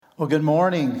Well, good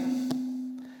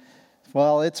morning.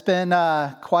 Well, it's been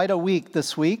quite a week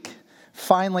this week.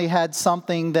 Finally had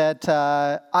something that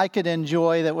I could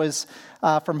enjoy that was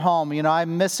from home. You know,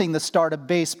 I'm missing the start of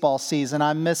baseball season.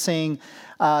 I'm missing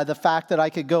the fact that I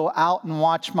could go out and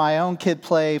watch my own kid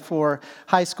play for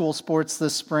high school sports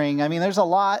this spring. I mean, there's a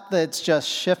lot that's just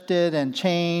shifted and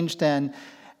changed, and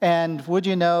would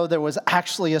you know, there was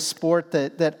actually a sport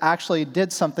that actually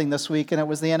did something this week, and it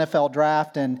was the NFL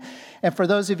draft. And for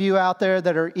those of you out there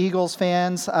that are Eagles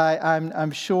fans, I'm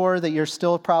sure that you're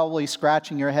still probably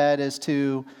scratching your head as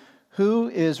to who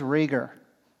is Reagor.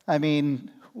 I mean,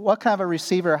 what kind of a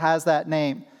receiver has that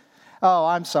name? Oh,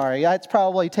 I'm sorry. It's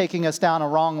probably taking us down a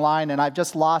wrong line, and I've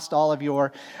just lost all of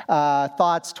your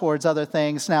thoughts towards other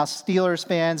things. Now, Steelers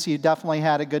fans, you definitely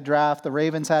had a good draft. The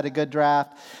Ravens had a good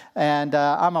draft, and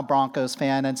I'm a Broncos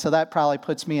fan, and so that probably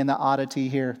puts me in the oddity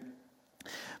here.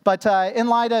 But in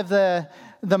light of the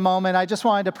moment, I just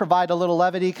wanted to provide a little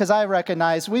levity because I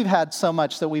recognize we've had so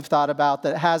much that we've thought about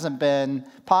that hasn't been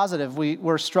positive.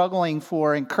 We're struggling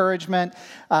for encouragement.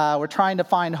 We're trying to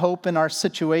find hope in our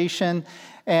situation.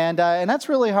 And that's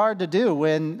really hard to do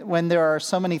when there are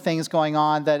so many things going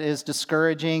on that is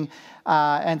discouraging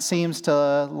and seems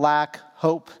to lack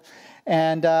hope.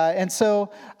 And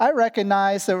so I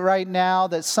recognize that right now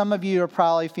that some of you are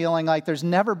probably feeling like there's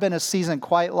never been a season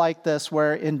quite like this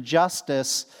where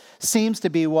injustice seems to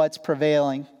be what's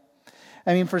prevailing.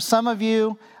 I mean, for some of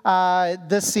you,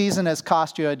 this season has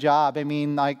cost you a job. I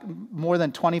mean, like more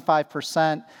than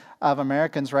 25% of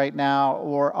Americans right now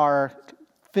are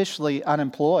officially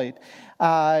unemployed.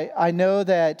 I know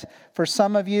that for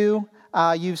some of you,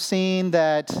 you've seen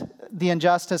that the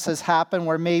injustice has happened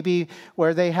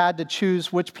where they had to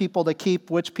choose which people to keep,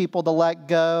 which people to let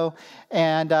go,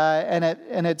 and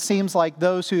it seems like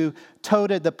those who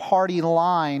toted the party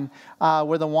line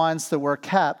were the ones that were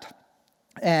kept.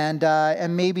 And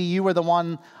maybe you were the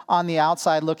one on the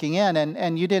outside looking in,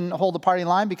 and you didn't hold the party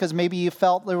line because maybe you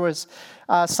felt there was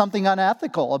something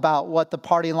unethical about what the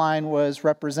party line was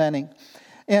representing.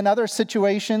 In other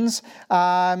situations,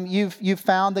 you've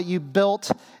found that you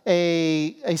built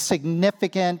a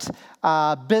significant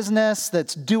business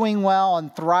that's doing well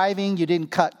and thriving. You didn't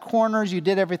cut corners. You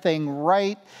did everything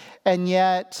right, and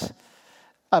yet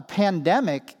a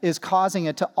pandemic is causing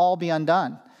it to all be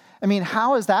undone. I mean,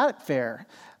 how is that fair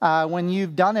when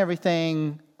you've done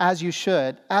everything as you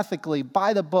should, ethically,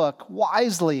 by the book,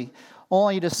 wisely,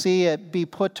 only to see it be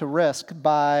put to risk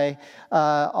by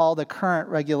all the current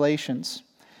regulations?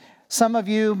 Some of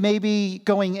you, maybe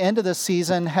going into this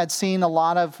season, had seen a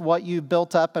lot of what you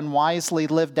built up and wisely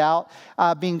lived out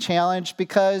being challenged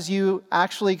because you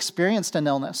actually experienced an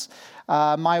illness.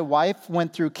 My wife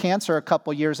went through cancer a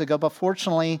couple years ago, but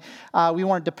fortunately, we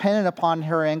weren't dependent upon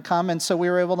her income, and so we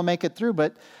were able to make it through.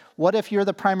 But what if you're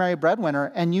the primary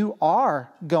breadwinner and you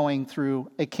are going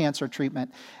through a cancer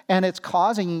treatment and it's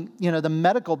causing, the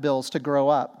medical bills to grow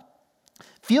up?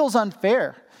 Feels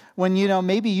unfair when,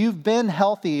 maybe you've been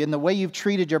healthy in the way you've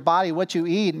treated your body, what you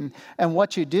eat and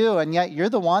what you do, and yet you're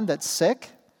the one that's sick.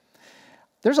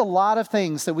 There's a lot of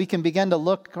things that we can begin to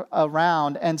look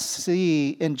around and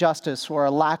see injustice or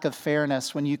a lack of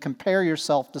fairness when you compare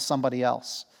yourself to somebody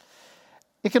else.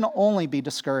 It can only be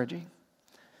discouraging.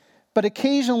 But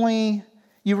occasionally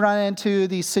you run into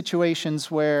these situations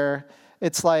where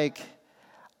it's like,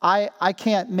 I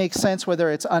can't make sense whether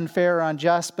it's unfair or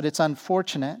unjust, but it's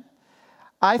unfortunate.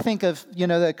 I think of,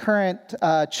 the current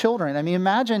children. I mean,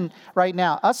 imagine right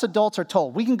now, us adults are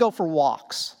told we can go for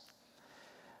walks.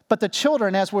 But the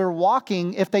children, as we're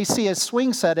walking, if they see a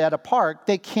swing set at a park,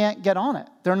 they can't get on it.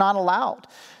 They're not allowed.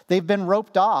 They've been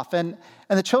roped off. And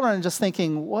the children are just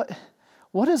thinking,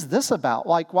 what is this about?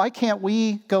 Like, why can't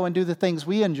we go and do the things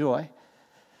we enjoy?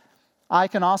 I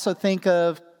can also think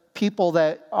of people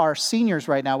that are seniors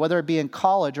right now, whether it be in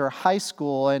college or high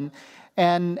school, and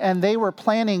they were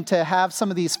planning to have some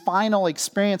of these final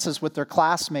experiences with their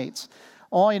classmates,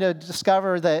 only to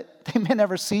discover that they may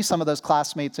never see some of those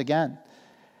classmates again.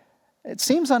 It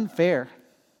seems unfair.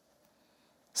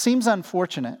 Seems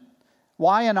unfortunate.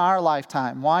 Why in our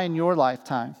lifetime? Why in your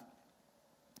lifetime?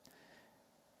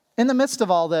 In the midst of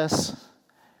all this,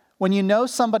 when you know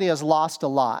somebody has lost a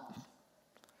lot,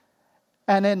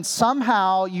 and then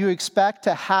somehow you expect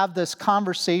to have this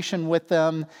conversation with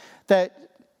them that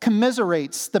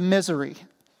commiserates the misery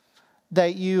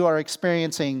that you are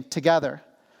experiencing together,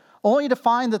 only to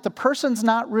find that the person's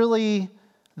not really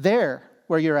there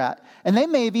where you're at. And they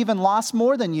may have even lost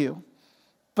more than you,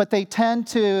 but they tend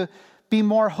to be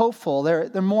more hopeful. They're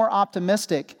more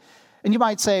optimistic. And you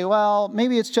might say, well,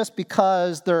 maybe it's just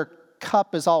because their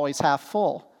cup is always half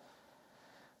full.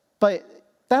 But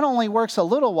that only works a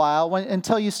little while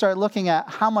until you start looking at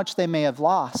how much they may have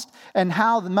lost and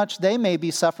how much they may be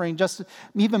suffering just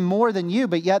even more than you,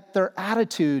 but yet their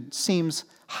attitude seems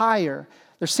higher.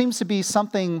 There seems to be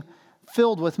something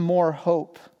filled with more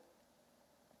hope.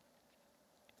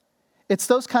 It's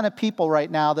those kind of people right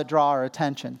now that draw our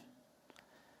attention.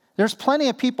 There's plenty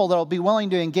of people that will be willing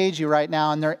to engage you right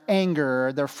now in their anger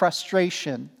or their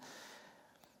frustration.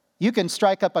 You can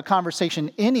strike up a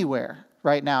conversation anywhere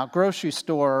right now, grocery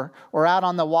store or out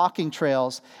on the walking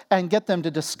trails, and get them to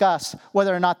discuss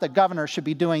whether or not the governor should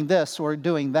be doing this or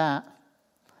doing that.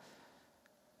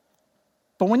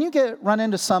 But when you run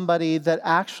into somebody that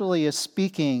actually is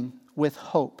speaking with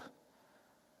hope,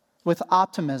 with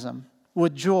optimism,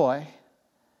 with joy,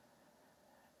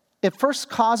 it first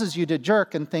causes you to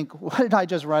jerk and think, what did I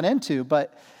just run into?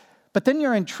 But then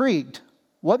you're intrigued.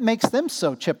 What makes them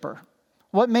so chipper?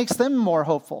 What makes them more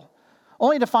hopeful?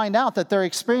 Only to find out that they're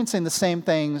experiencing the same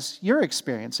things you're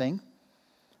experiencing.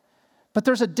 But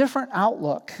there's a different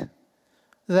outlook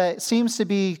that seems to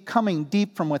be coming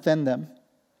deep from within them.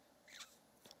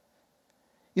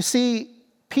 You see,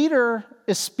 Peter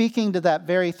is speaking to that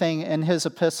very thing in his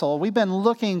epistle. We've been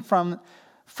looking from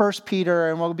 1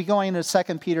 Peter, and we'll be going into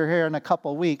 2 Peter here in a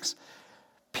couple of weeks.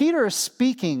 Peter is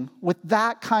speaking with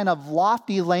that kind of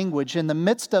lofty language in the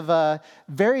midst of a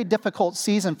very difficult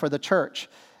season for the church.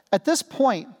 At this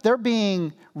point, they're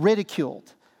being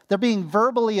ridiculed. They're being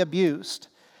verbally abused.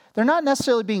 They're not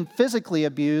necessarily being physically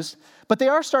abused, but they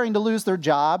are starting to lose their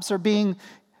jobs. They're being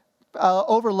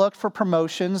overlooked for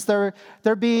promotions.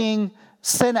 They're being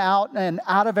sent out and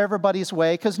out of everybody's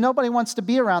way because nobody wants to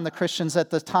be around the Christians at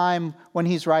the time when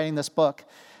he's writing this book.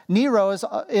 Nero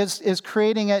is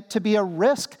creating it to be a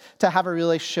risk to have a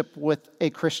relationship with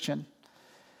a Christian.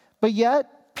 But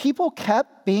yet, people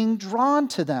kept being drawn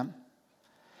to them.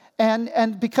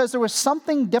 And because there was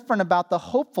something different about the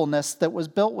hopefulness that was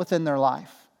built within their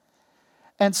life.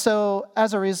 And so,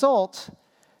 as a result,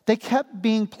 they kept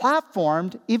being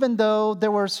platformed, even though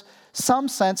there was some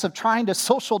sense of trying to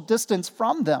social distance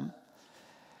from them.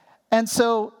 And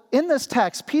so, in this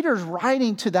text, Peter's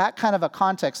writing to that kind of a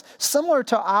context, similar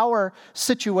to our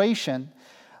situation.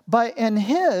 But in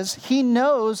his, he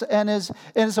knows and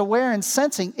is aware and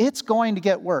sensing it's going to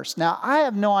get worse. Now, I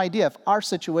have no idea if our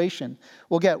situation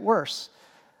will get worse.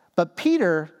 But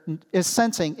Peter is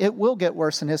sensing it will get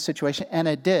worse in his situation, and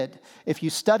it did. If you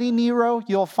study Nero,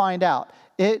 you'll find out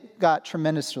it got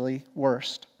tremendously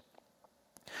worse.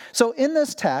 So in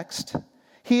this text,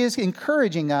 he is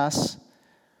encouraging us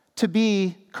to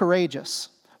be courageous.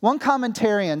 One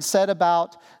commentarian said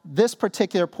about this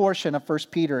particular portion of 1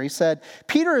 Peter, he said,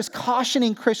 Peter is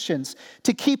cautioning Christians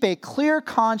to keep a clear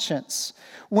conscience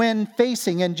when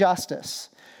facing injustice,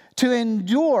 to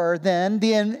endure then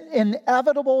the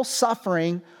inevitable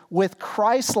suffering with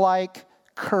Christ-like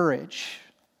courage.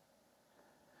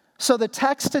 So the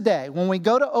text today, when we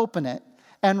go to open it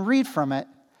and read from it,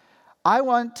 I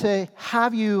want to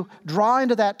have you draw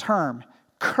into that term,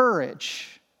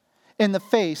 courage, in the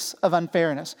face of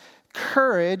unfairness.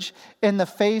 Courage in the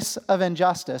face of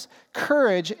injustice.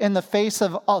 Courage in the face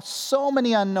of so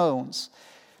many unknowns.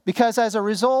 Because as a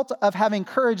result of having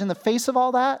courage in the face of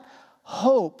all that,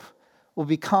 hope will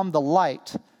become the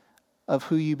light of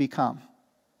who you become.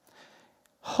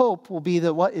 Hope will be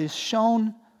what is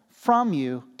shown from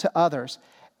you to others.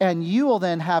 And you will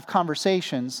then have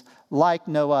conversations like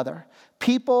no other.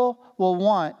 People will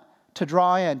want to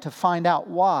draw in to find out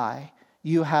why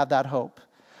you have that hope.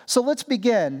 So let's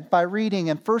begin by reading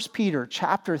in 1 Peter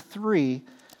chapter 3,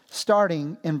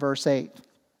 starting in verse 8. It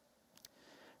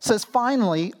says,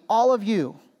 finally, all of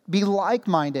you, be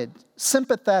like-minded,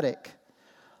 sympathetic,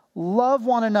 love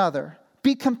one another,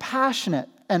 be compassionate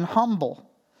and humble.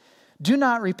 Do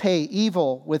not repay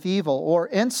evil with evil or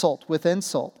insult with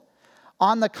insult.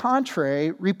 On the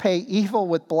contrary, repay evil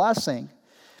with blessing,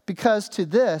 because to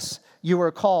this you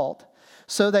were called,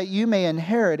 so that you may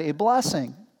inherit a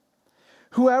blessing.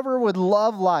 Whoever would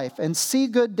love life and see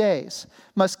good days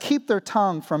must keep their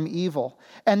tongue from evil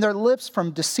and their lips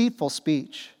from deceitful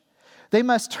speech. They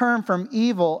must turn from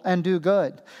evil and do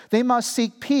good. They must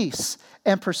seek peace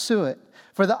and pursue it.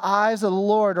 For the eyes of the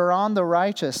Lord are on the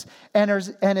righteous, and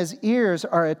his ears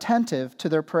are attentive to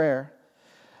their prayer.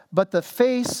 But the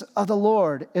face of the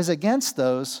Lord is against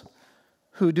those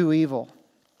who do evil.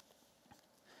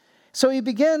 So he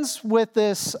begins with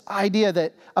this idea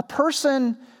that a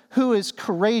person who is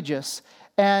courageous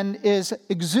and is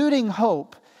exuding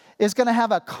hope is going to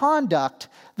have a conduct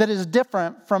that is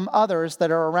different from others that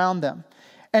are around them.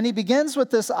 And he begins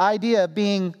with this idea of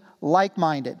being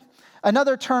like-minded.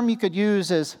 Another term you could use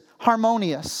is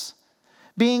harmonious,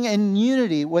 being in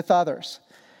unity with others.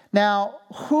 Now,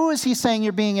 who is he saying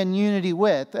you're being in unity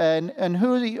with? And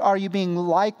who are you being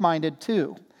like-minded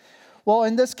to? Well,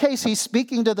 in this case, he's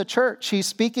speaking to the church. He's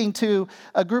speaking to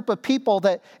a group of people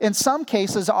that in some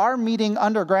cases are meeting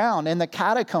underground in the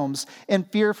catacombs in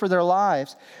fear for their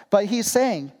lives. But he's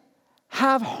saying,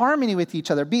 have harmony with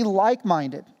each other. Be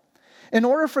like-minded. In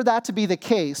order for that to be the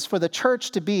case, for the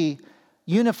church to be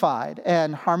unified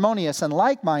and harmonious and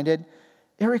like-minded,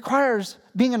 it requires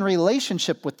being in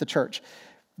relationship with the church,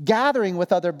 gathering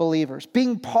with other believers,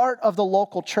 being part of the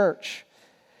local church.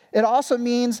 It also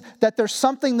means that there's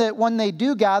something that when they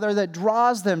do gather that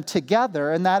draws them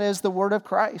together, and that is the word of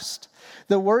Christ.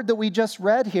 The word that we just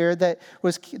read here that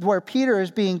was where Peter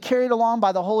is being carried along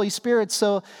by the Holy Spirit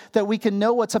so that we can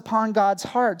know what's upon God's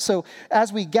heart. So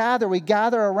as we gather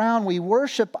around, we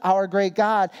worship our great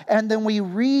God, and then we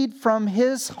read from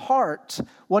his heart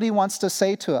what he wants to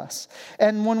say to us.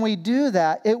 And when we do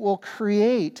that, it will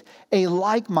create a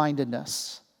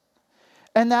like-mindedness.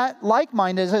 And that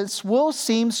like-mindedness will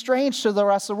seem strange to the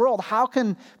rest of the world. How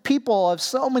can people of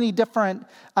so many different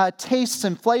tastes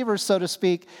and flavors, so to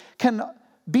speak, can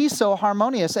be so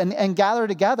harmonious and gather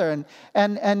together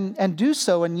and do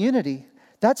so in unity?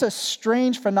 That's a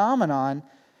strange phenomenon,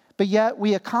 but yet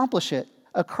we accomplish it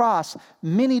across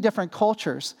many different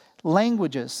cultures,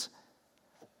 languages,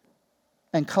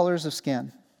 and colors of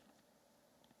skin.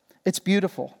 It's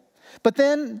beautiful. But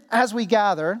then as we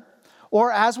gather,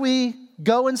 or as we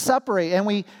go and separate and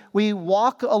we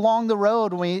walk along the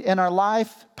road and our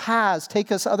life paths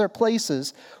take us other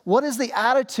places, what is the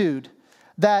attitude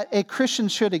that a Christian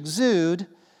should exude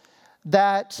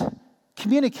that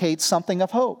communicates something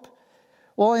of hope?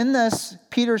 Well, in this,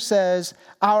 Peter says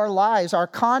our lives, our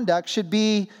conduct should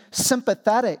be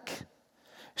sympathetic,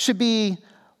 should be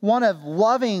one of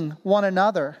loving one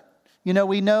another. You know,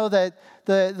 we know that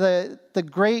the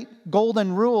great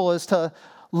golden rule is to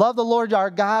love the Lord our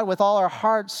God with all our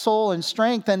heart, soul, and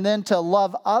strength, and then to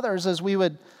love others as we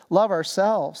would love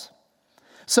ourselves.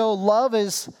 So love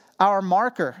is our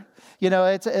marker. You know,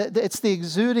 it's the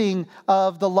exuding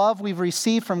of the love we've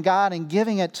received from God and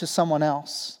giving it to someone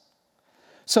else.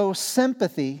 So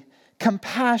sympathy,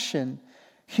 compassion,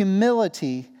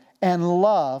 humility, and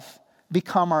love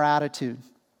become our attitude.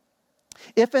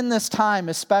 If in this time,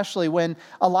 especially when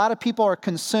a lot of people are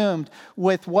consumed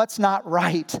with what's not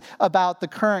right about the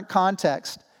current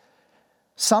context,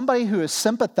 somebody who is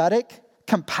sympathetic,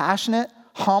 compassionate,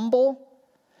 humble,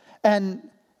 and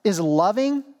is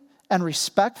loving and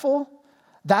respectful,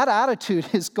 that attitude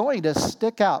is going to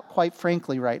stick out, quite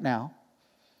frankly, right now.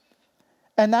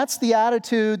 And that's the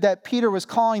attitude that Peter was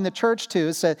calling the church to,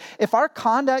 is that if our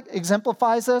conduct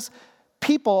exemplifies this,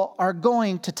 people are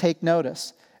going to take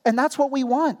notice. And that's what we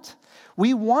want.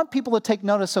 We want people to take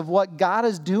notice of what God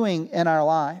is doing in our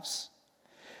lives.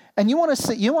 And you want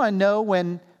to know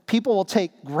when people will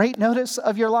take great notice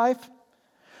of your life?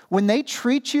 When they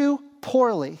treat you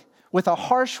poorly, with a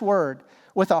harsh word,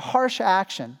 with a harsh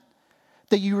action,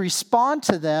 that you respond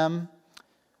to them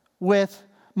with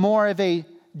more of a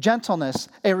gentleness,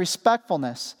 a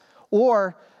respectfulness,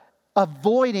 or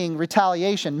avoiding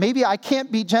retaliation. Maybe I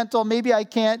can't be gentle, maybe I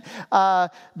can't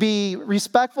be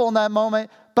respectful in that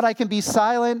moment, but I can be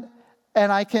silent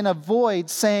and I can avoid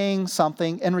saying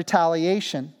something in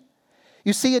retaliation.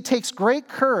 You see, it takes great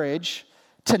courage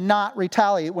to not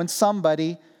retaliate when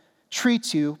somebody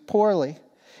treats you poorly.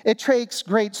 It takes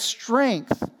great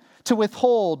strength to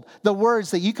withhold the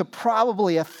words that you could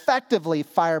probably effectively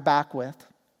fire back with.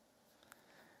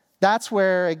 That's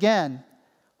where, again,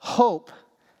 hope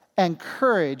and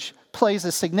courage plays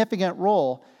a significant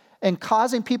role in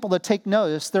causing people to take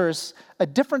notice. There's a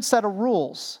different set of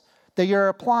rules that you're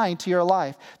applying to your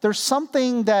life. There's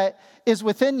something that is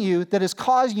within you that is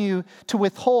causing you to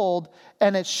withhold,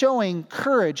 and it's showing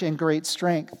courage and great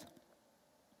strength.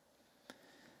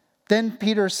 Then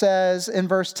Peter says in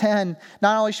verse 10,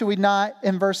 not only should we not,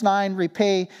 in verse 9,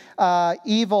 repay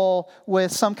evil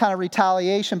with some kind of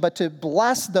retaliation, but to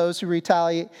bless those who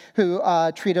retaliate, who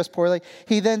treat us poorly.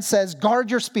 He then says,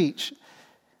 guard your speech.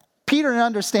 Peter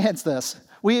understands this.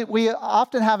 We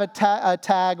often have a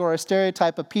tag or a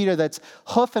stereotype of Peter that's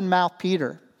hoof and mouth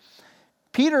Peter.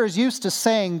 Peter is used to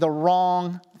saying the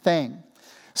wrong thing.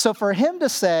 So for him to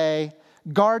say,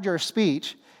 guard your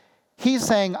speech, he's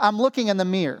saying, I'm looking in the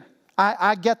mirror.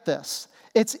 I get this.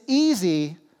 It's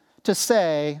easy to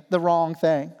say the wrong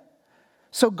thing.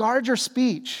 So guard your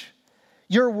speech.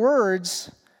 Your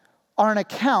words are an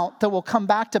account that will come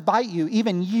back to bite you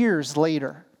even years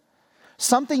later.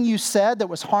 Something you said that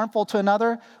was harmful to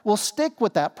another will stick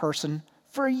with that person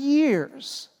for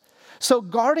years. So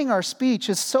guarding our speech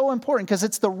is so important because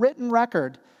it's the written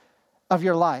record of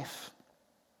your life.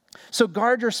 So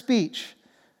guard your speech.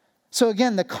 So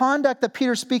again, the conduct that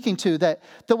Peter's speaking to that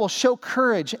will show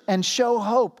courage and show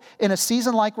hope in a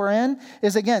season like we're in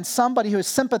is, again, somebody who is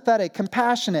sympathetic,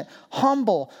 compassionate,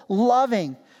 humble,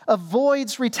 loving,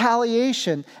 avoids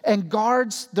retaliation, and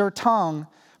guards their tongue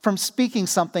from speaking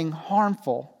something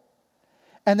harmful.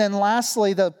 And then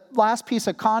lastly, the last piece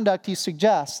of conduct he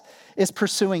suggests is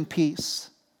pursuing peace.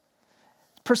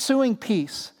 Pursuing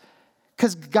peace.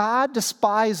 Because God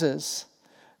despises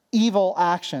evil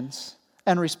actions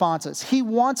and responses. He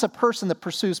wants a person that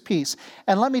pursues peace.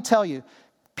 And let me tell you,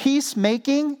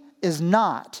 peacemaking is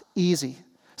not easy.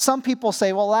 Some people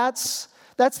say, well, that's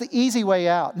the easy way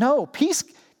out. No,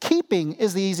 peacekeeping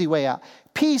is the easy way out.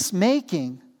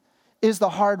 Peacemaking is the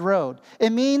hard road.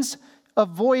 It means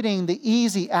avoiding the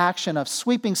easy action of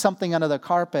sweeping something under the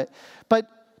carpet, but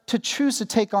to choose to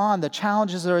take on the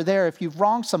challenges that are there. If you've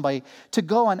wronged somebody, to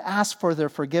go and ask for their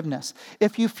forgiveness.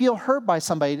 If you feel hurt by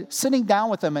somebody, sitting down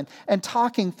with them and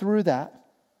talking through that.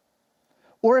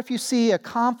 Or if you see a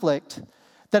conflict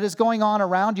that is going on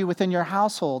around you within your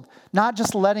household, not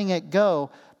just letting it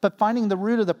go, but finding the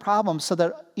root of the problem so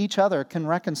that each other can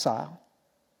reconcile.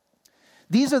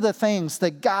 These are the things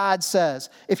that God says.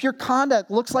 If your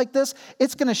conduct looks like this,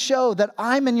 it's going to show that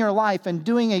I'm in your life and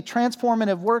doing a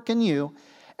transformative work in you,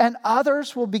 and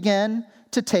others will begin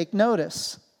to take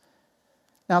notice.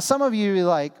 Now, some of you are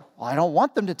like, well, I don't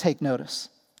want them to take notice.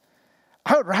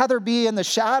 I would rather be in the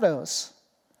shadows.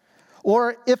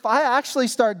 Or if I actually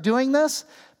start doing this,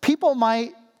 people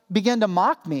might begin to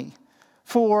mock me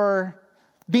for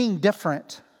being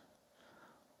different.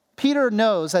 Peter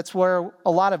knows that's where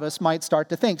a lot of us might start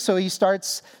to think. So he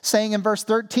starts saying in verse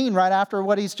 13, right after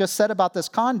what he's just said about this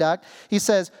conduct, he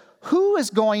says, who is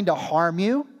going to harm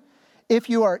you if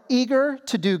you are eager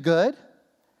to do good?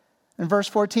 In verse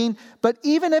 14, but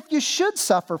even if you should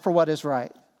suffer for what is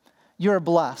right, you're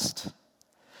blessed.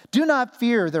 Do not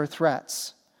fear their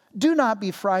threats. Do not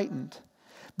be frightened.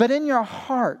 But in your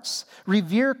hearts,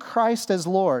 revere Christ as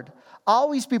Lord.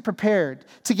 Always be prepared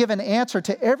to give an answer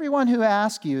to everyone who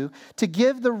asks you to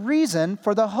give the reason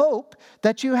for the hope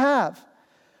that you have.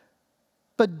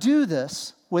 But do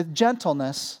this with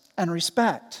gentleness and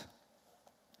respect.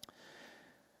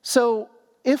 So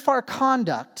if our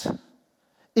conduct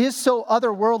is so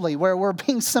otherworldly, where we're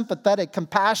being sympathetic,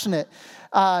 compassionate,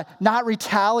 not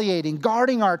retaliating,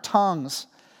 guarding our tongues,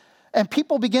 and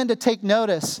people begin to take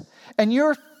notice, and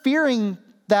you're fearing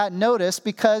that notice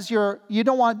because you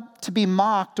don't want to be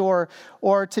mocked or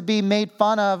to be made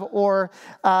fun of or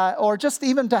just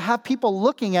even to have people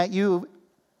looking at you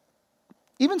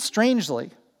even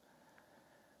strangely.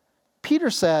 Peter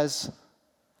says,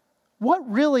 what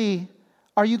really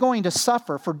are you going to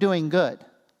suffer for doing good?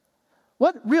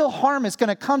 What real harm is going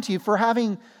to come to you for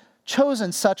having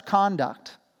chosen such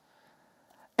conduct?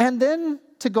 And then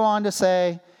to go on to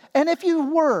say, and if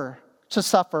you were to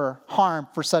suffer harm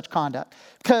for such conduct,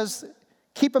 because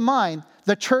keep in mind,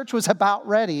 the church was about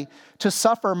ready to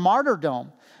suffer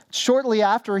martyrdom shortly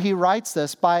after he writes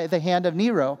this by the hand of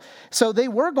Nero. So they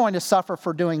were going to suffer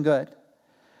for doing good,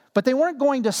 but they weren't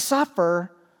going to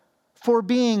suffer for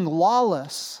being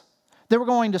lawless. They were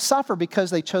going to suffer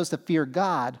because they chose to fear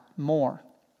God more.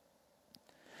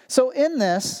 So in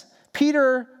this,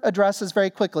 Peter addresses very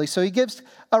quickly. So he gives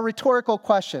a rhetorical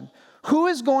question. Who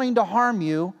is going to harm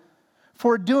you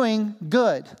for doing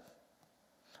good?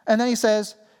 And then he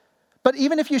says, but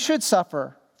even if you should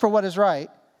suffer for what is right,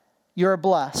 you're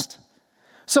blessed.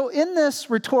 So in this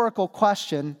rhetorical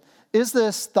question is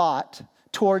this thought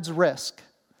towards risk.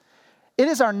 It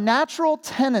is our natural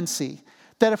tendency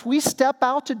that if we step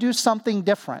out to do something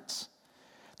different,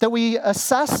 that we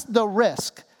assess the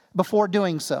risk before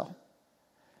doing so.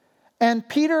 And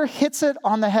Peter hits it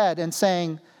on the head in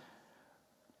saying,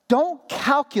 don't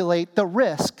calculate the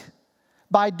risk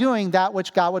by doing that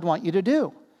which God would want you to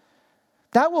do.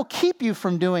 That will keep you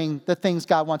from doing the things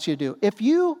God wants you to do. If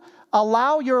you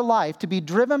allow your life to be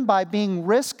driven by being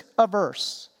risk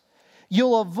averse,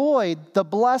 you'll avoid the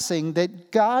blessing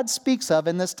that God speaks of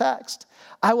in this text.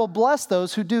 I will bless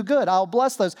those who do good. I'll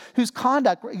bless those whose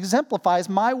conduct exemplifies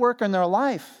my work in their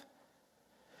life.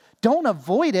 Don't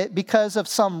avoid it because of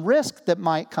some risk that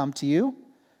might come to you.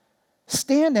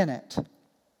 Stand in it.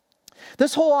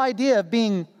 This whole idea of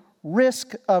being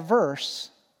risk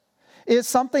averse is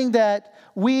something that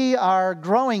we are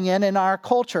growing in our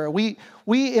culture.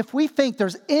 If we think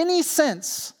there's any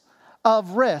sense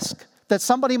of risk that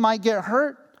somebody might get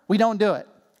hurt, we don't do it.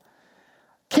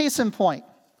 Case in point,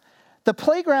 the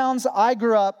playgrounds I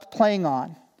grew up playing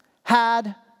on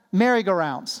had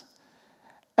merry-go-rounds.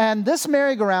 And this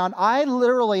merry-go-round, I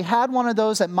literally had one of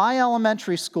those at my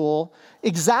elementary school,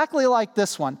 exactly like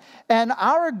this one. And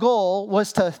our goal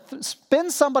was to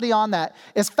spin somebody on that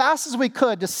as fast as we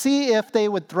could to see if they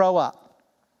would throw up.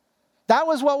 That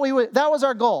was that was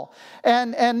our goal.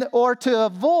 Or to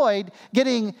avoid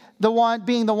being the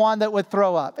one that would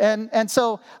throw up. And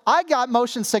so I got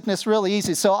motion sickness really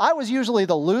easy. So I was usually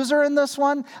the loser in this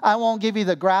one. I won't give you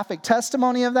the graphic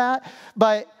testimony of that,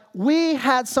 but we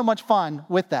had so much fun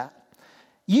with that.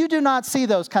 You do not see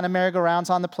those kind of merry-go-rounds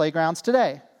on the playgrounds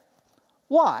today.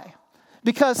 Why?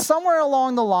 Because somewhere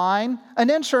along the line, an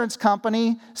insurance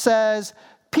company says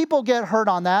people get hurt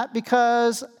on that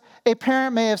because a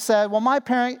parent may have said, well,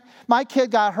 my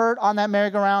kid got hurt on that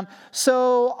merry-go-round,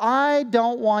 so I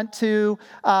don't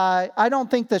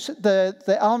think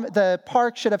the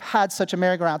park should have had such a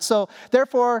merry-go-round. So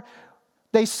therefore,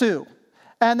 they sue.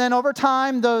 And then over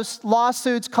time, those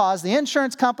lawsuits cause the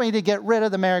insurance company to get rid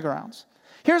of the merry-go-rounds.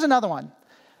 Here's another one.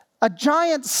 A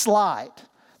giant slide.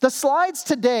 The slides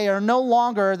today are no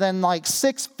longer than like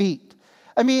 6 feet.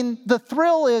 I mean, the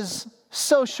thrill is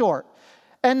so short.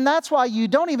 And that's why you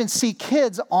don't even see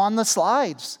kids on the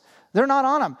slides. They're not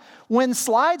on them. When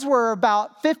slides were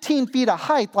about 15 feet of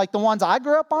height, like the ones I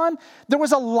grew up on, there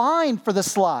was a line for the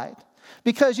slide.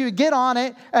 Because you would get on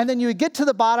it, and then you would get to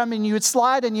the bottom, and you would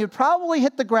slide, and you'd probably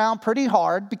hit the ground pretty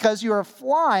hard because you were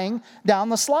flying down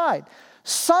the slide.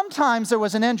 Sometimes there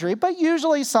was an injury, but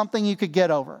usually something you could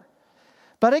get over.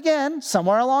 But again,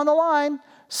 somewhere along the line,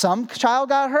 some child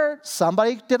got hurt,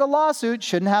 somebody did a lawsuit,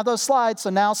 shouldn't have those slides, so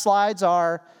now slides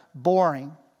are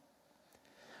boring.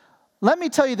 Let me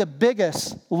tell you, the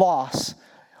biggest loss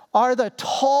are the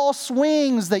tall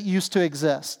swings that used to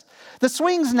exist. The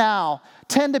swings now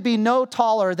tend to be no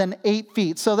taller than 8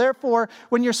 feet. So therefore,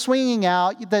 when you're swinging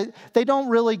out, they don't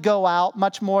really go out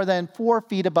much more than 4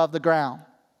 feet above the ground.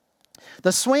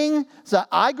 The swings that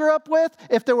I grew up with,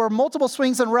 if there were multiple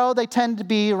swings in a row, they tend to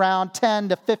be around 10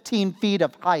 to 15 feet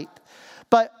of height.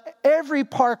 But every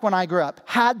park when I grew up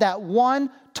had that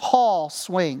one tall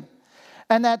swing.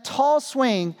 And that tall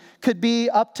swing could be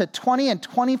up to 20 and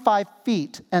 25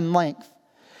 feet in length.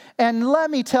 And let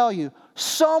me tell you,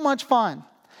 so much fun.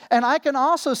 And I can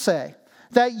also say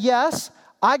that, yes,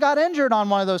 I got injured on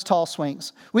one of those tall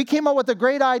swings. We came up with a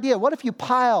great idea. What if you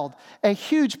piled a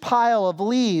huge pile of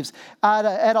leaves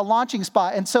at a launching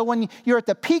spot? And so when you're at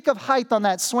the peak of height on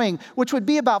that swing, which would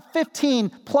be about 15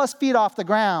 plus feet off the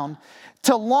ground,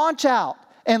 to launch out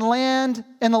and land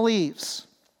in the leaves.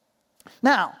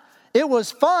 Now, it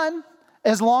was fun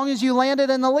as long as you landed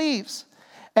in the leaves.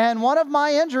 And one of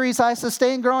my injuries I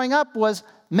sustained growing up was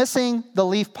missing the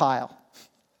leaf pile.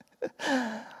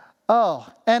 Oh,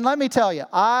 and let me tell you,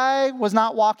 I was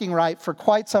not walking right for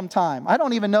quite some time. I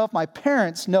don't even know if my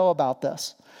parents know about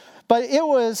this. But it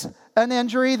was an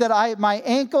injury that my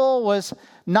ankle was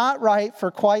not right for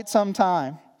quite some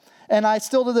time. And I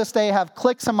still to this day have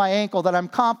clicks in my ankle that I'm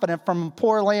confident from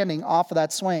poor landing off of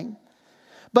that swing.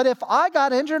 But if I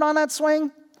got injured on that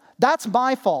swing, that's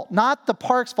my fault, not the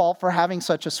park's fault for having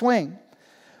such a swing.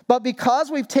 But because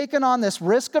we've taken on this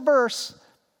risk-averse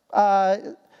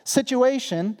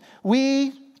situation,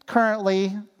 we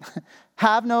currently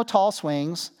have no tall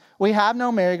swings, we have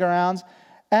no merry-go-rounds,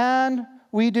 and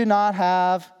we do not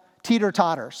have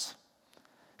teeter-totters.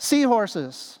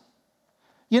 Seahorses.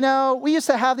 You know, we used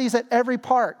to have these at every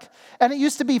park, and it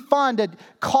used to be fun to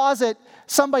cause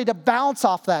somebody to bounce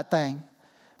off that thing.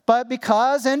 But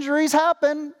because injuries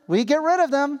happen, we get rid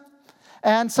of them,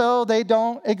 and so they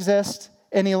don't exist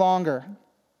any longer.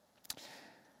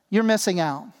 You're missing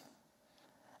out.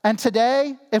 And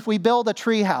today, if we build a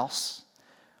tree house,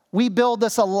 we build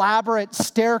this elaborate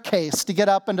staircase to get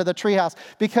up into the tree house,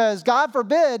 because God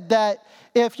forbid that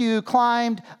if you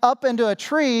climbed up into a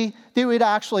tree, you would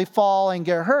actually fall and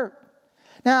get hurt.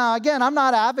 Now, again, I'm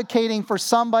not advocating for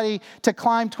somebody to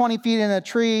climb 20 feet in a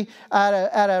tree at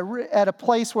a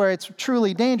place where it's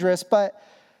truly dangerous, but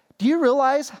do you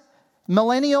realize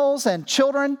millennials and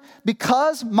children,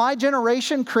 because my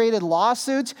generation created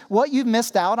lawsuits, what you've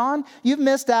missed out on? You've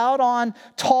missed out on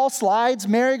tall slides,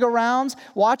 merry-go-rounds,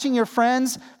 watching your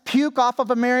friends puke off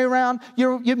of a merry-go-round.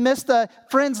 You've missed the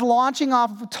friends launching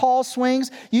off of tall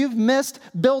swings. You've missed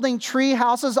building tree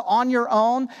houses on your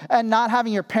own and not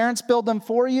having your parents build them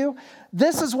for you.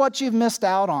 This is what you've missed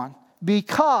out on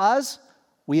because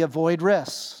we avoid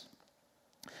risks.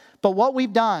 But what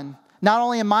we've done, not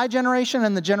only in my generation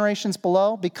and the generations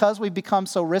below, because we've become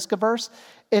so risk-averse,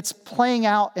 it's playing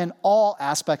out in all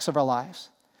aspects of our lives.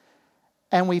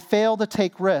 And we fail to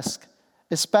take risk,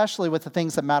 especially with the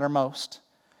things that matter most.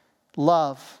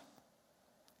 Love.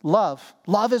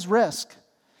 Love is risk.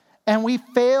 And we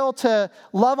fail to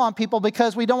love on people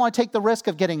because we don't want to take the risk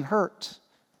of getting hurt.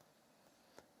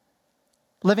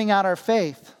 Living out our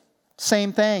faith,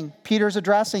 same thing. Peter's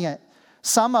addressing it.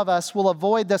 Some of us will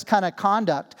avoid this kind of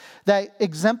conduct that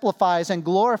exemplifies and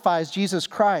glorifies Jesus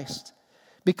Christ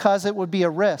because it would be a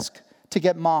risk to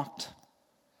get mocked.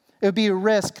 It would be a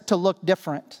risk to look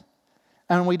different,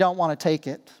 and we don't want to take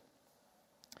it.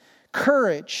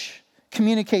 Courage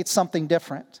communicates something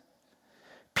different.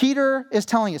 Peter is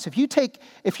telling us, if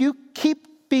you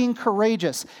keep being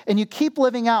courageous and you keep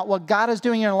living out what God is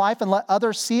doing in your life and let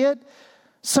others see it,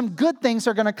 some good things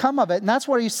are going to come of it. And that's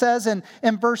what he says in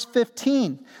verse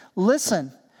 15.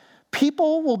 Listen,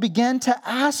 people will begin to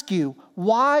ask you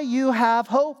why you have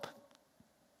hope.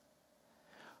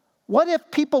 What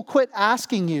if people quit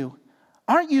asking you,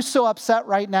 aren't you so upset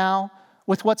right now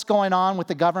with what's going on with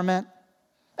the government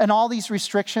and all these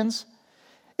restrictions?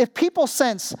 If people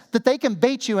sense that they can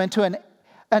bait you into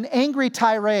an angry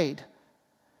tirade,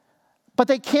 but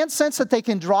they can't sense that they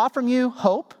can draw from you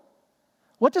hope,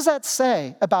 what does that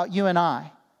say about you and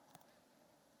I?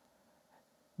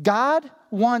 God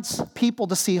wants people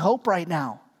to see hope right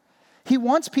now. He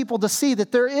wants people to see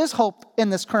that there is hope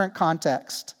in this current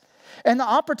context. And the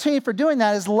opportunity for doing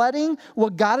that is letting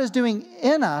what God is doing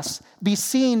in us be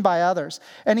seen by others.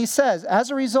 And he says,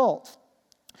 as a result,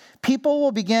 people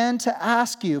will begin to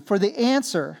ask you for the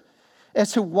answer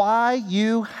as to why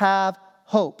you have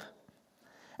hope.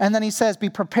 And then he says, be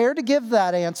prepared to give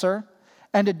that answer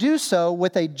and to do so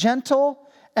with a gentle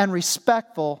and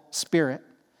respectful spirit.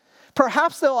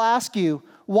 Perhaps they'll ask you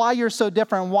why you're so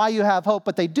different, why you have hope,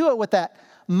 but they do it with that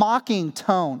mocking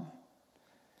tone.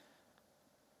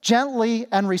 Gently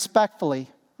and respectfully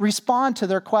respond to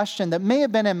their question that may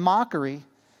have been in mockery,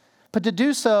 but to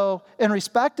do so in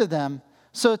respect to them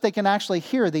so that they can actually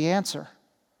hear the answer.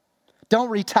 Don't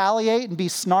retaliate and be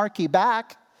snarky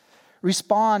back.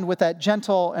 Respond with that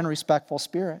gentle and respectful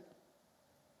spirit.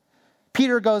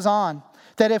 Peter goes on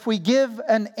that if we give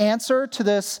an answer to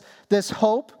this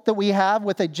hope that we have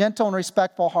with a gentle and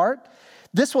respectful heart,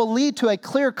 this will lead to a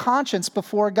clear conscience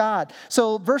before God.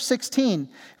 So verse 16,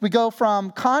 we go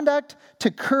from conduct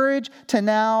to courage to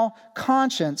now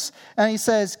conscience. And he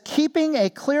says, keeping a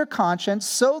clear conscience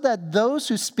so that those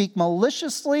who speak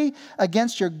maliciously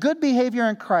against your good behavior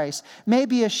in Christ may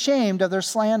be ashamed of their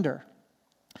slander.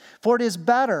 For it is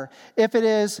better, if it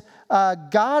is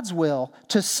God's will,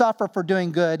 to suffer for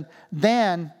doing good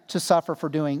than to suffer for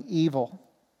doing evil.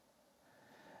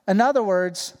 In other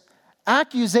words,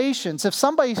 accusations, if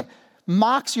somebody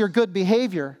mocks your good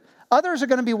behavior, others are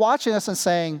going to be watching us and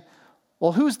saying,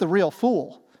 well, who's the real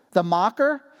fool? The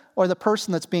mocker or the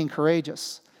person that's being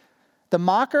courageous? The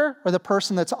mocker or the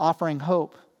person that's offering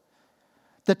hope?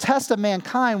 The test of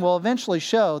mankind will eventually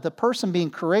show the person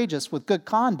being courageous with good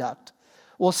conduct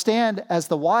will stand as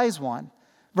the wise one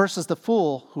versus the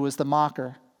fool who is the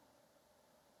mocker.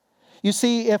 You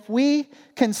see, if we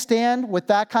can stand with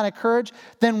that kind of courage,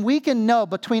 then we can know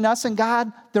between us and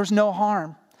God, there's no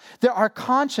harm. Our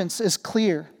conscience is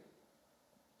clear.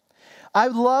 I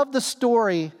love the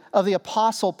story of the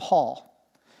Apostle Paul.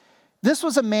 This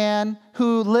was a man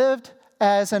who lived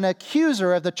as an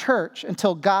accuser of the church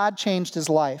until God changed his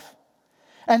life.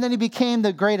 And then he became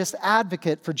the greatest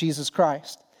advocate for Jesus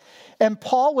Christ. And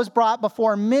Paul was brought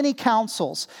before many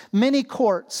councils, many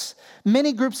courts,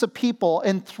 many groups of people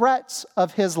in threats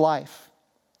of his life.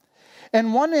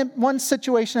 And one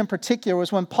situation in particular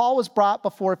was when Paul was brought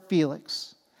before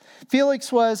Felix.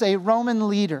 Felix was a Roman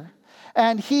leader,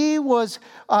 and he was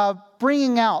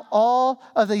bringing out all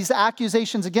of these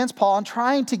accusations against Paul and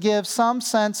trying to give some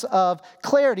sense of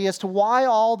clarity as to why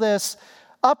all this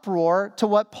uproar to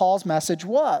what Paul's message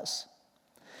was.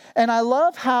 And I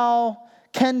love how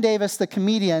Ken Davis, the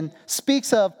comedian,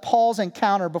 speaks of Paul's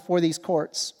encounter before these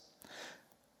courts.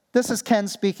 This is Ken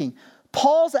speaking.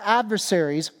 Paul's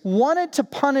adversaries wanted to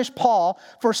punish Paul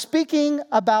for speaking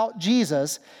about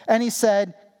Jesus, and he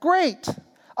said, "Great,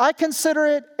 I consider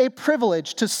it a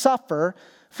privilege to suffer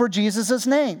for Jesus'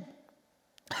 name."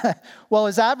 Well,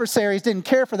 his adversaries didn't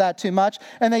care for that too much,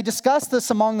 and they discussed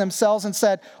this among themselves and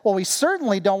said, "Well, we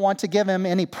certainly don't want to give him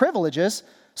any privileges,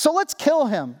 so let's kill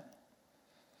him."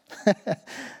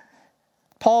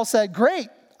 Paul said, "Great,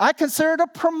 I consider it a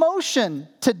promotion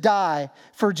to die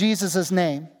for Jesus'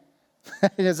 name."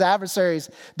 His adversaries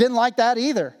didn't like that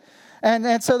either.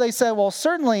 And so they said, "Well,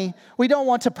 certainly we don't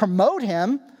want to promote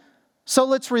him, so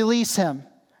let's release him."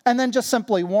 And then just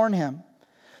simply warn him.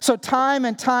 So time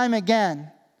and time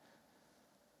again,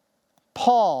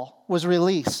 Paul was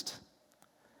released.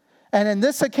 And in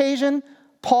this occasion,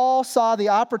 Paul saw the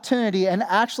opportunity and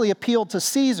actually appealed to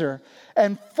Caesar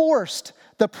and forced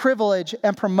the privilege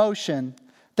and promotion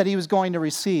that he was going to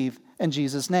receive in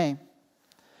Jesus' name.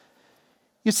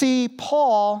 You see,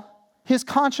 Paul, his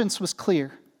conscience was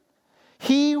clear.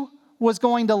 He was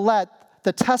going to let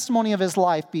the testimony of his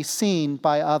life be seen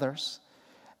by others.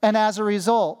 And as a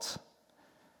result,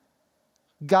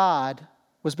 God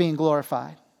was being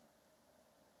glorified.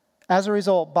 As a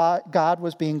result, God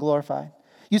was being glorified.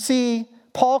 You see,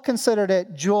 Paul considered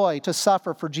it joy to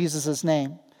suffer for Jesus'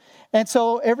 name. And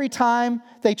so every time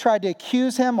they tried to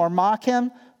accuse him or mock him,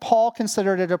 Paul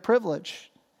considered it a privilege.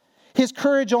 His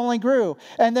courage only grew.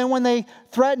 And then when they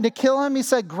threatened to kill him, he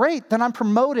said, great, then I'm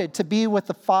promoted to be with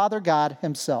the Father God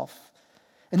himself.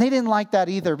 And they didn't like that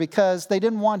either because they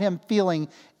didn't want him feeling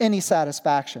any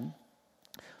satisfaction.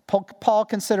 Paul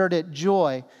considered it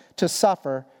joy to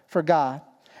suffer for God.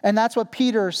 And that's what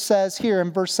Peter says here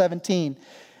in verse 17.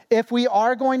 If we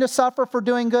are going to suffer for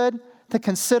doing good, to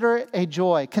consider it a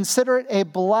joy. Consider it a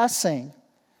blessing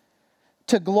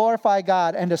to glorify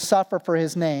God and to suffer for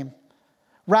his name,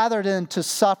 rather than to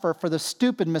suffer for the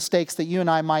stupid mistakes that you and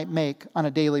I might make on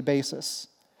a daily basis.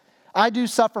 I do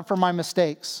suffer for my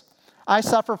mistakes. I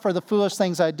suffer for the foolish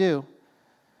things I do.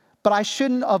 But I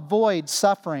shouldn't avoid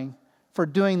suffering for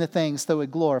doing the things that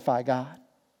would glorify God.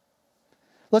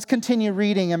 Let's continue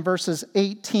reading in verses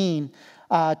 18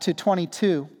 to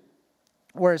 22,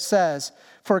 where it says,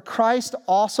 for Christ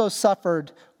also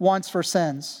suffered once for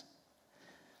sins,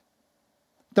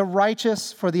 the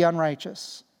righteous for the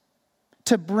unrighteous,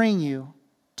 to bring you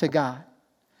to God.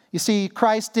 You see,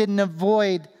 Christ didn't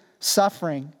avoid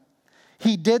suffering.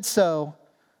 He did so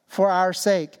for our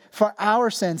sake, for our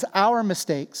sins, our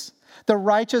mistakes. The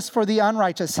righteous for the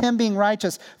unrighteous, him being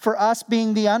righteous, for us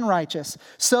being the unrighteous,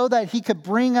 so that he could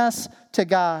bring us to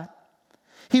God.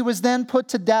 He was then put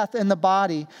to death in the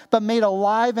body, but made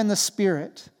alive in the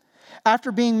spirit.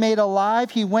 After being made alive,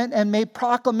 he went and made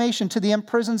proclamation to the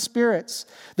imprisoned spirits.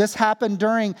 This happened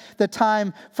during the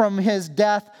time from his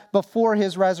death before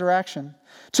his resurrection.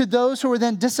 To those who were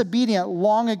then disobedient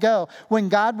long ago, when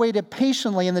God waited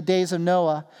patiently in the days of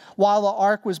Noah, while the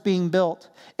ark was being built.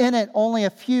 In it, only a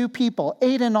few people,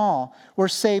 8 in all, were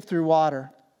saved through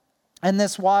water. And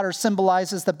this water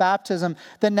symbolizes the baptism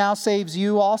that now saves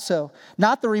you also.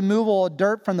 Not the removal of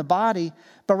dirt from the body,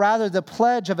 but rather the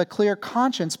pledge of a clear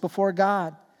conscience before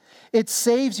God. It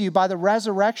saves you by the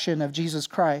resurrection of Jesus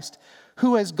Christ,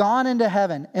 who has gone into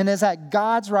heaven and is at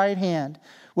God's right hand,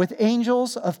 with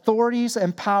angels, authorities,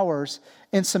 and powers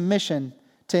in submission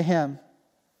to him.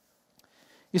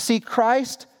 You see,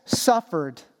 Christ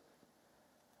suffered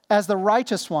as the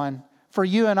righteous one for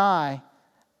you and I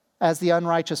as the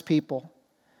unrighteous people.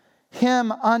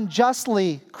 Him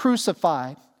unjustly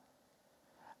crucified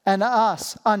and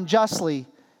us unjustly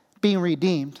being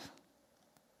redeemed.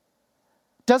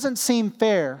 Doesn't seem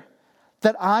fair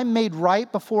that I'm made right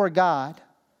before God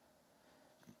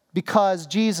because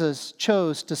Jesus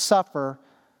chose to suffer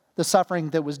the suffering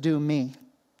that was due me.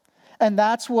 And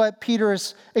that's what Peter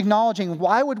is acknowledging.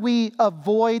 Why would we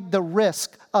avoid the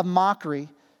risk of mockery?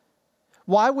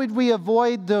 Why would we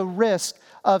avoid the risk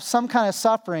of some kind of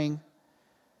suffering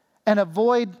and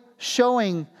avoid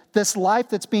showing this life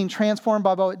that's being transformed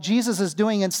by what Jesus is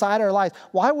doing inside our life?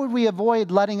 Why would we avoid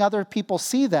letting other people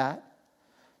see that?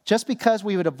 Just because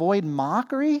we would avoid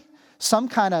mockery, some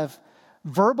kind of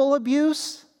verbal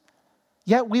abuse?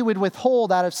 Yet we would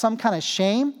withhold out of some kind of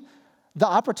shame the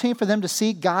opportunity for them to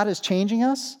see God is changing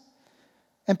us.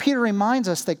 And Peter reminds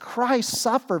us that Christ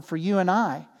suffered for you and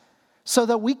I so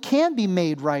that we can be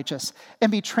made righteous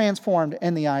and be transformed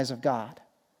in the eyes of God.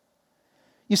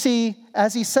 You see,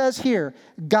 as he says here,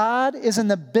 God is in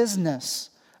the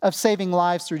business of saving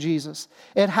lives through Jesus.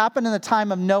 It happened in the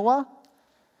time of Noah,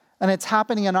 and it's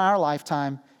happening in our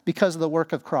lifetime because of the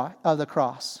work of the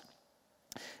cross.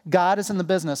 God is in the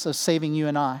business of saving you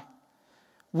and I.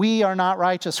 We are not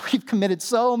righteous. We've committed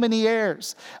so many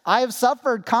errors. I have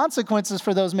suffered consequences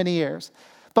for those many errors.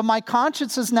 But my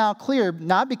conscience is now clear,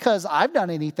 not because I've done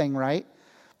anything right,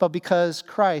 but because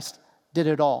Christ did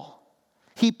it all.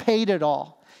 He paid it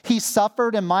all. He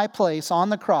suffered in my place on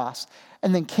the cross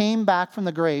and then came back from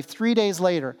the grave 3 days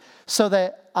later so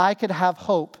that I could have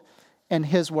hope in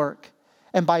his work.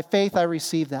 And by faith, I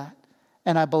receive that,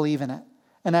 and I believe in it.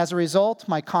 And as a result,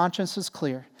 my conscience is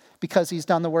clear because he's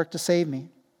done the work to save me.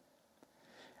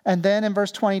 And then in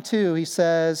verse 22, he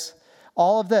says,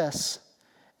 all of this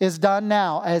is done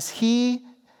now as he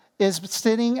is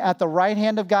sitting at the right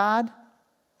hand of God,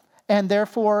 and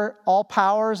therefore all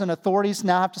powers and authorities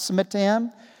now have to submit to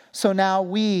him. So now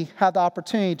we have the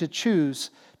opportunity to choose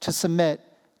to submit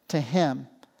to him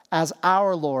as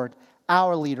our Lord,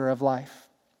 our leader of life.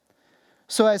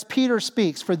 So as Peter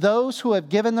speaks, for those who have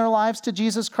given their lives to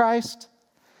Jesus Christ,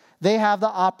 they have the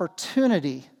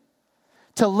opportunity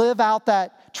to live out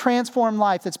that transformed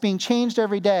life that's being changed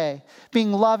every day,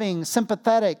 being loving,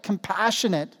 sympathetic,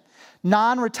 compassionate,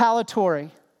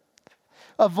 non-retaliatory,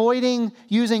 avoiding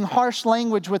using harsh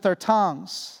language with our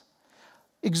tongues,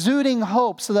 exuding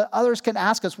hope so that others can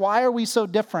ask us, why are we so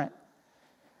different?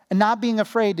 And not being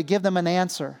afraid to give them an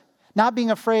answer, not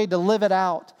being afraid to live it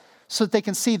out so that they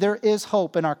can see there is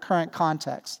hope in our current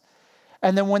context.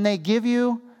 And then when they give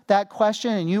you that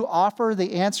question and you offer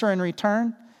the answer in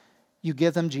return, you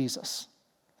give them Jesus.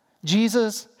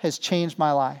 Jesus has changed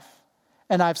my life,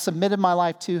 and I've submitted my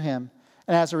life to him,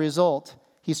 and as a result,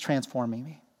 he's transforming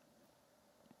me.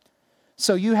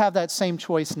 So you have that same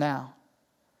choice now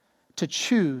to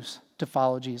choose to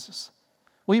follow Jesus.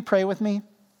 Will you pray with me?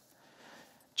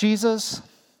 Jesus,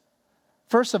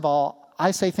 first of all, I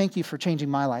say thank you for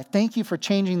changing my life. Thank you for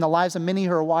changing the lives of many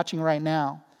who are watching right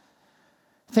now.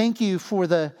 Thank you for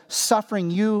the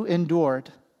suffering you endured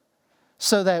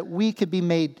so that we could be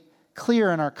made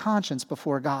clear in our conscience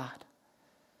before God,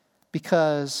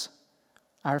 because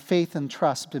our faith and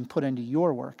trust have been put into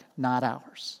your work, not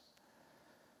ours.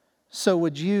 So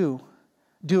would you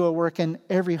do a work in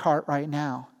every heart right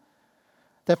now,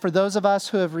 that for those of us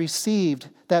who have received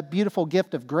that beautiful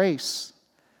gift of grace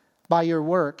by your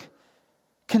work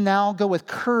can now go with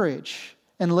courage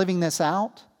in living this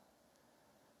out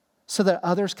so that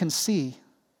others can see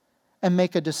and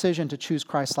make a decision to choose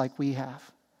Christ like we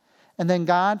have. And then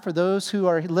God, for those who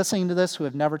are listening to this who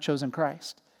have never chosen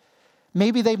Christ,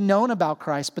 maybe they've known about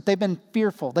Christ, but they've been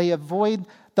fearful. They avoid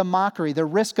the mockery. They're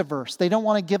risk averse. They don't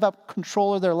want to give up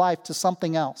control of their life to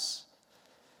something else.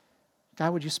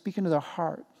 God, would you speak into their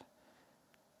heart?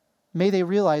 May they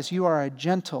realize you are a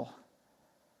gentle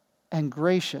and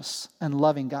gracious and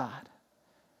loving God.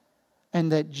 And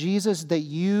that Jesus, that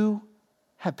you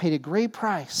have paid a great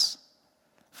price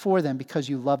for them because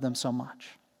you love them so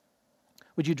much.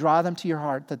 Would you draw them to your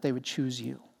heart that they would choose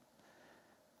you?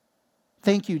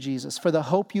 Thank you, Jesus, for the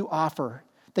hope you offer,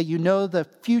 that you know the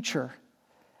future,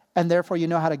 and therefore you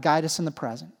know how to guide us in the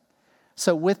present.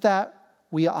 So with that,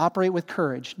 we operate with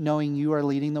courage, knowing you are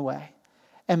leading the way.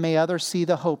 And may others see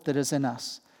the hope that is in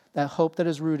us, that hope that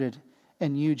is rooted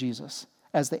in you, Jesus,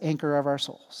 as the anchor of our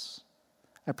souls.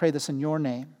 I pray this in your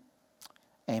name.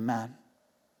 Amen.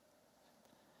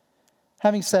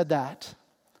 Having said that,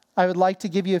 I would like to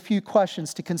give you a few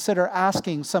questions to consider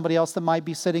asking somebody else that might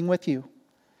be sitting with you.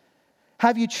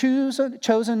 Have you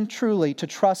chosen truly to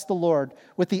trust the Lord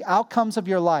with the outcomes of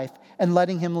your life and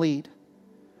letting him lead?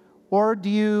 Or do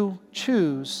you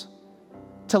choose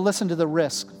to listen to the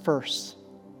risk first?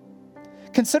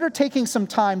 Consider taking some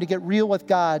time to get real with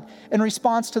God in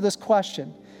response to this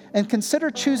question, and consider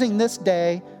choosing this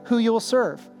day who you will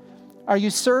serve. Are you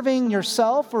serving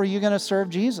yourself, or are you going to serve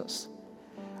Jesus?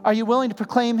 Are you willing to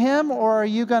proclaim him, or are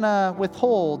you going to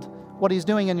withhold what he's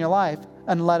doing in your life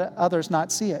and let others not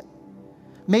see it?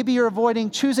 Maybe you're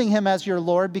avoiding choosing him as your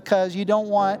Lord because you don't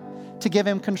want to give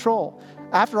him control.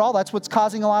 After all, that's what's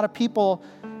causing a lot of people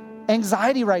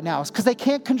anxiety right now, is because they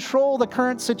can't control the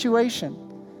current situation.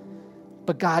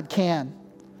 But God can.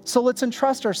 So let's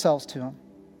entrust ourselves to him.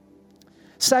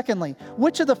 Secondly,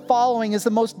 which of the following is the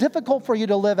most difficult for you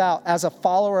to live out as a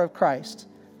follower of Christ?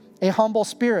 A humble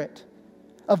spirit,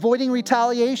 avoiding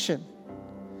retaliation,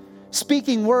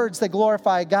 speaking words that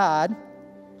glorify God,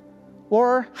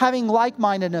 or having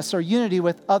like-mindedness or unity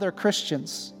with other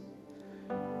Christians.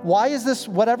 Why is this,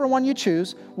 whatever one you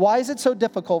choose, why is it so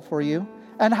difficult for you?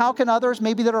 And how can others,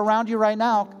 maybe that are around you right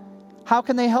now, how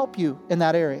can they help you in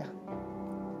that area?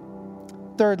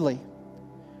 Thirdly,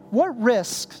 what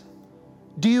risks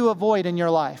do you avoid in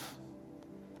your life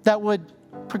that would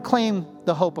proclaim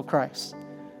the hope of Christ?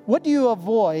 What do you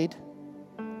avoid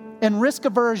in risk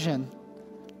aversion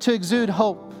to exude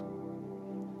hope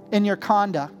in your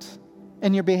conduct,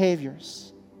 in your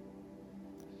behaviors?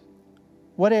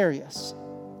 What areas?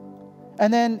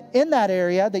 And then in that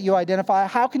area that you identify,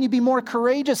 how can you be more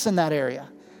courageous in that area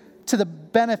to the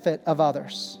benefit of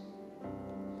others?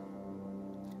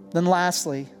 Then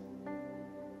lastly,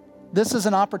 this is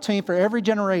an opportunity for every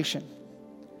generation.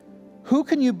 Who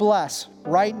can you bless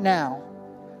right now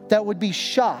that would be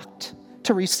shocked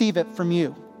to receive it from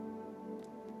you?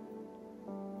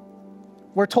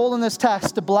 We're told in this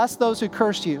text to bless those who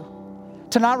curse you,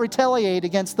 to not retaliate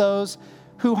against those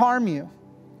who harm you.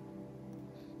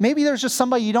 Maybe there's just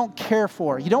somebody you don't care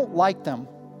for, you don't like them.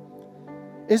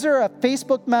 Is there a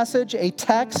Facebook message, a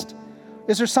text?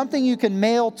 Is there something you can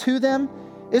mail to them?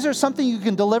 Is there something you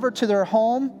can deliver to their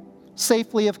home,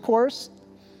 safely of course,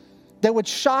 that would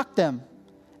shock them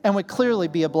and would clearly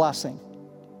be a blessing?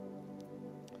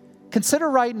 Consider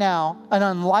right now an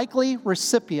unlikely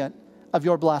recipient of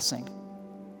your blessing.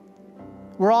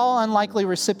 We're all unlikely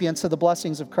recipients of the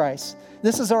blessings of Christ.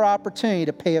 This is our opportunity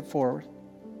to pay it forward.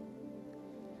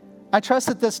 I trust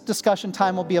that this discussion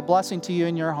time will be a blessing to you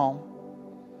in your home.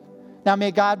 Now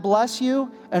may God bless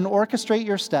you and orchestrate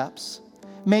your steps.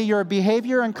 May your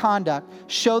behavior and conduct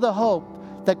show the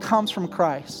hope that comes from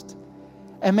Christ.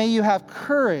 And may you have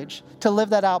courage to live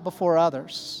that out before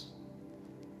others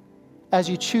as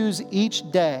you choose each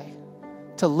day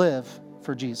to live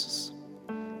for Jesus.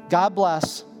 God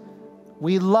bless.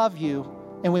 We love you,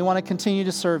 and we want to continue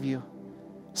to serve you.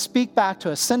 Speak back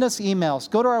to us. Send us emails.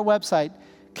 Go to our website.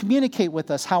 Communicate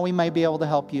with us how we may be able to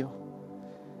help you.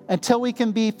 Until we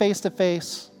can be face to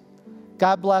face,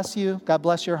 God bless you. God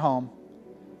bless your home.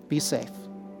 Be safe.